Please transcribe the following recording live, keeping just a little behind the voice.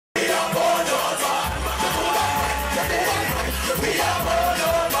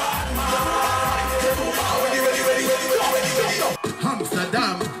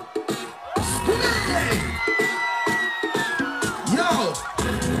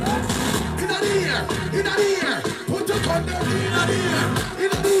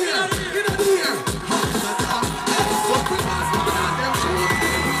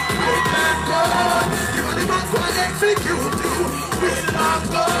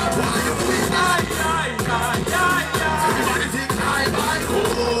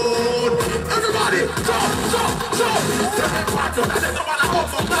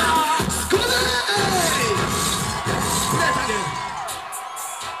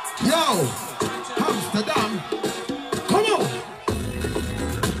Yo, Amsterdam. Come on.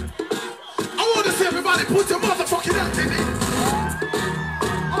 I want to see everybody put your motherfucking hands in it.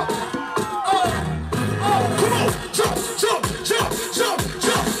 Come on. Jump, jump, jump, jump,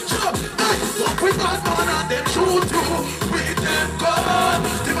 jump, jump. Hey, walk with bad man and them shoot you. With them gun.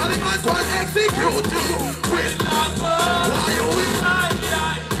 The body man go and execute you. With that gun. Why you with?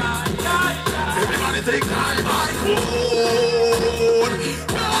 Everybody think I'm my own.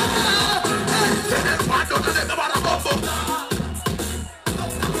 Hey, say them bad, don't let them bad go.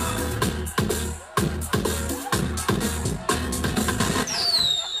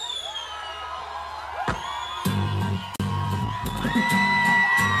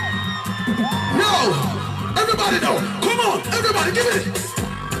 Everybody know. Come on, everybody, give it.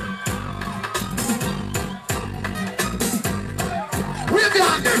 Wave your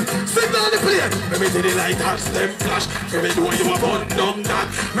hand them. Sing down the plane. Let me see the light as them flash. Let me do what you want done that.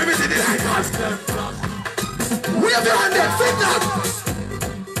 Let me see the light as them flash. Wave your hand them. Sing that.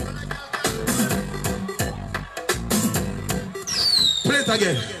 Play it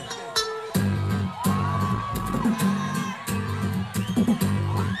again.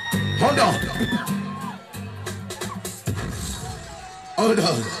 Hold on. Hold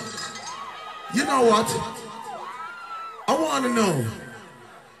on. You know what? I want to know,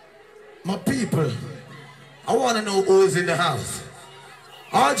 my people, I want to know who's in the house.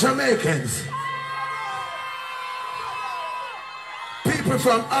 All Jamaicans. People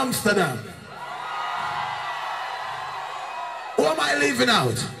from Amsterdam. Who am I leaving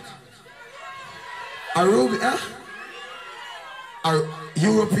out? Arabia? Are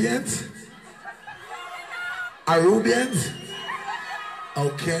Europeans? Arabians?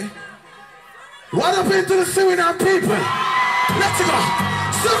 Okay. What happened to the Suriname people? Let's go.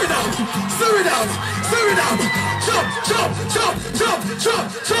 Suriname, Suriname, Suriname. Jump, jump, jump, jump, jump,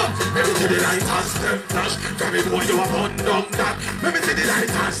 jump. Let me see the light as them flash. Tell me boy you have undone that. Let me see the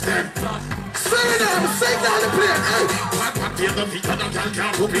light as them flash. Suriname, sing down the plane. Hey, pat here the feet and the girl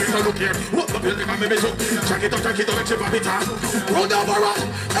can't go here. Look here, what the building man maybe so. Check it up, let your body talk. Round over, right.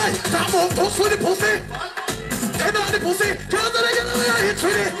 Hey, that move goes for the pussy. Get on the pussy, can't let it hit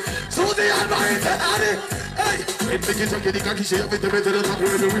with it. So the almighty said, hey, wait, make it okay, the cocky shit, with the better than that.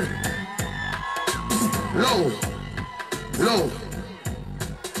 Low, low.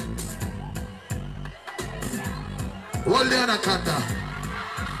 Hold the anaconda.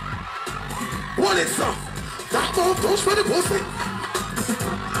 What is up? That move goes for the pussy.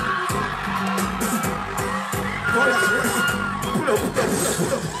 Hold on, pull up.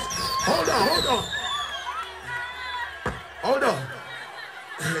 Hold on, hold on. Hold on.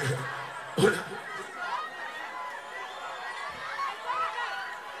 Hold on.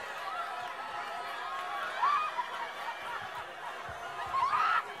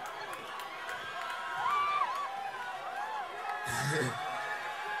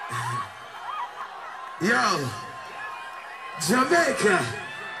 Yo, Jamaica,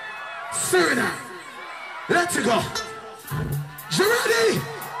 Suriname, let's go. You ready?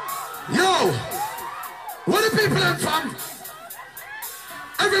 Yo, where the people are from?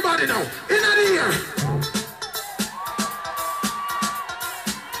 Everybody know, in the ear.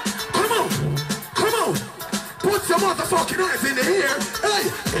 Come on, come on. Put some motherfucking hands in the ear. Hey,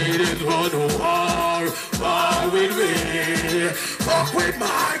 it is one who are with me. Fuck with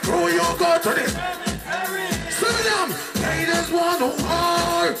my crew, you go to the Suriname. It is one who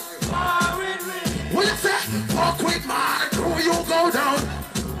are with me. What you say? Fuck with my crew, you go down.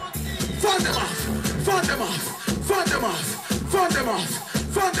 Fund them off, fund them off, fund them off, fund them off.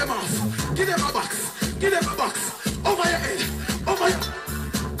 Fund them off. Give them a box. Give them a box. Over your head. Over your head.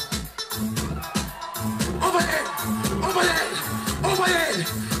 Over your head. Over your head.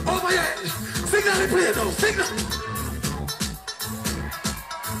 Over your head. Signal the plane now. Signal.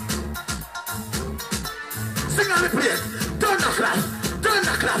 Signal the plane. Turn the clap. Turn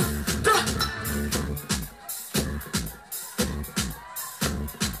the clap. Turn.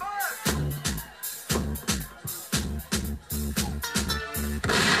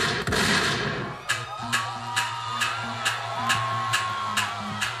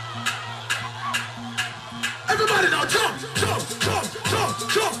 Everybody now jump, jump, jump, jump,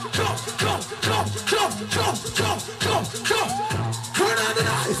 jump, jump, jump, jump, jump, jump, jump, jump, jump. Turn on the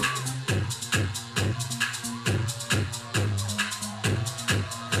knife.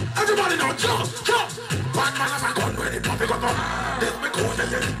 Everybody now jump, jump. Bad man have a gun ready, pop it up. This me cool,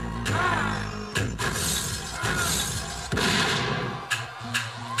 this is.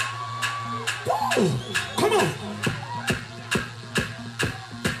 Woo! Come on.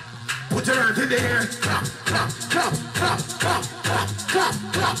 Put your hands in the air. Clap, clap, clap, clap, clap, clap,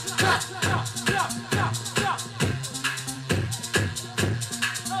 clap. clap, clap.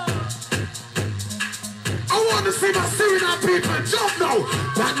 I want to see my Suriname people jump now.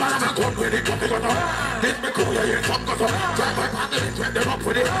 One man have a gun with it, come on. Let me cool your ears, come on. Drive my partner, turn them up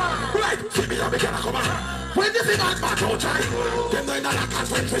with it. Right, see me, I'm gonna come on. When you see that man don't try, them know that I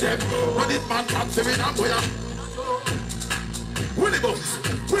can't wait for them. When this man comes to me, I'm going up. Willie Bucks,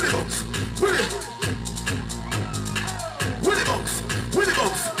 Willie Bucks, Willie. Willie Bucks, Willie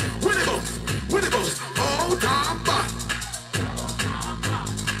Bucks, Willie Bucks, Willie Bucks. Oh, damn bad.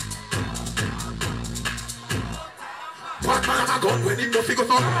 What man have a gun when him no figure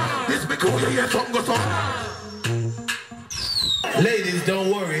so? This me cool, you hear something go so. Ladies,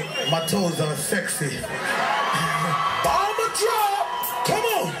 don't worry, my toes are sexy. I'm a drug.